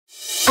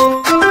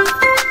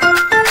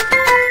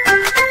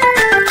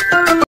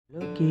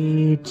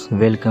kids,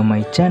 welcome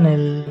my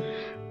channel.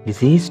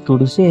 This is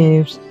 2D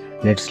shapes.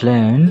 Let's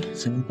learn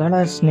some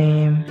colors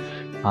name.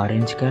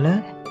 Orange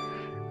color,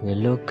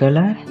 yellow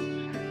color,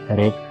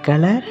 red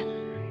color,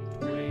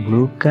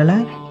 blue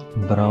color,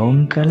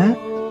 brown color,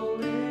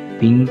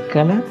 pink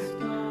color,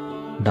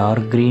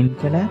 dark green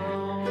color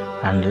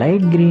and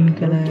light green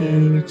color.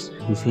 Kids,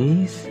 this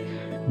is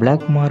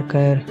black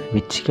marker.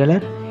 Which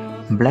color?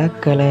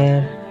 Black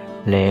color.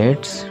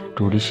 Let's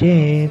 2D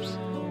shapes.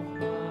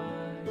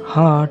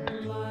 Heart,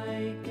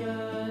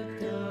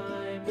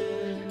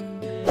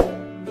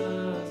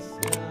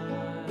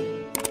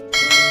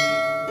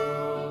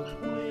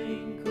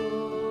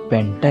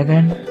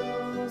 pentagon,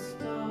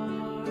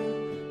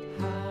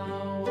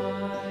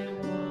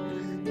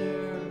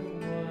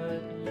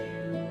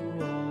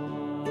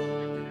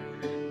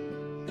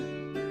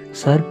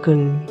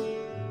 circle,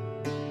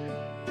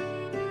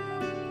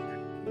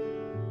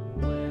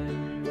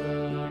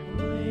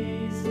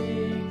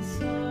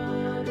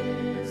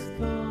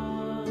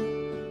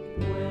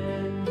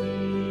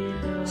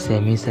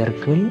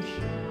 semicircle,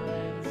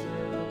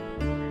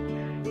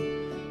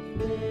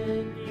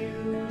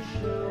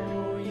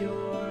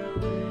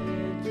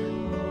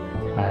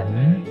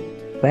 and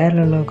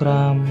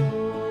parallelogram.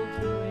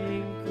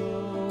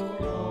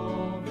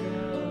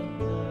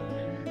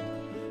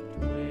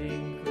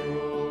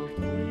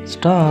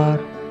 Star,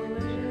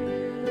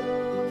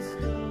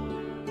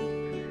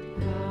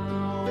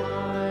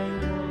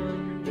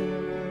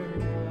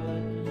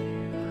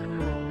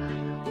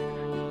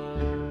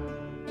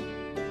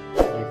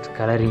 let's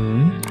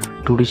coloring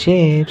 2D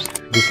shapes.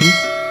 This is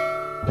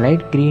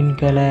light green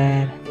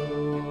color.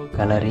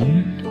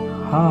 Coloring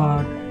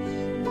heart,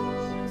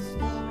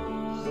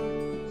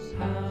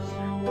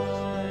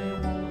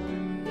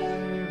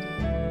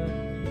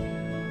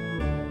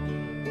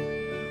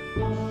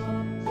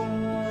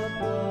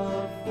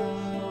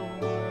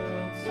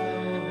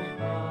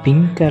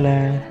 pink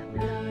color,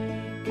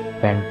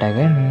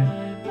 pentagon,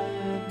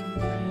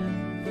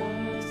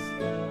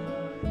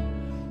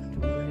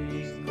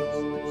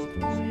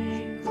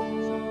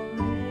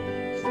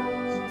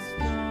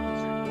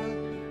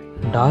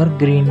 dark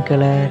green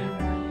color,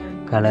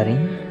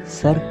 coloring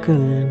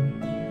circle,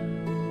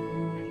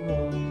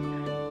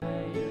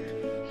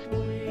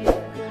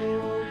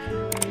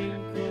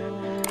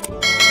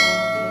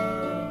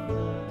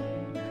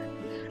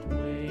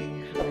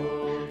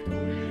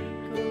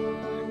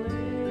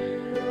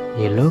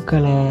 yellow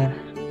color,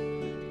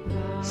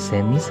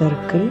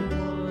 semicircle,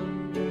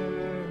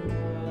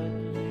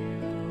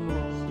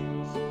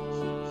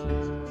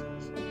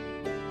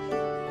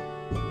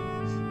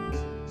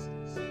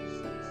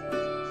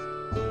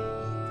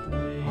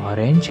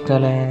 orange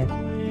color,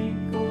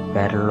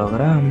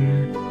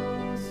 parallelogram,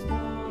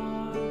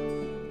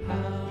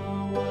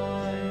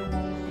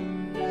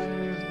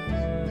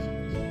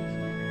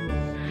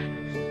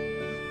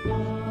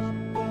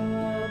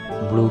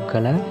 blue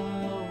color,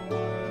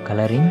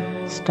 coloring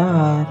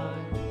star,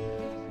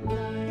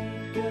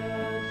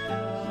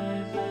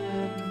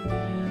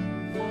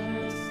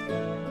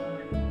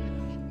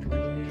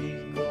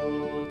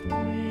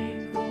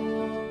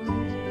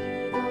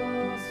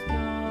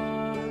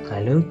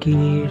 hello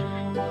kids,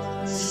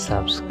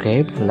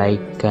 subscribe,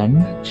 like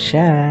and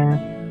share.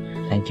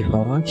 Thank you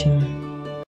for watching.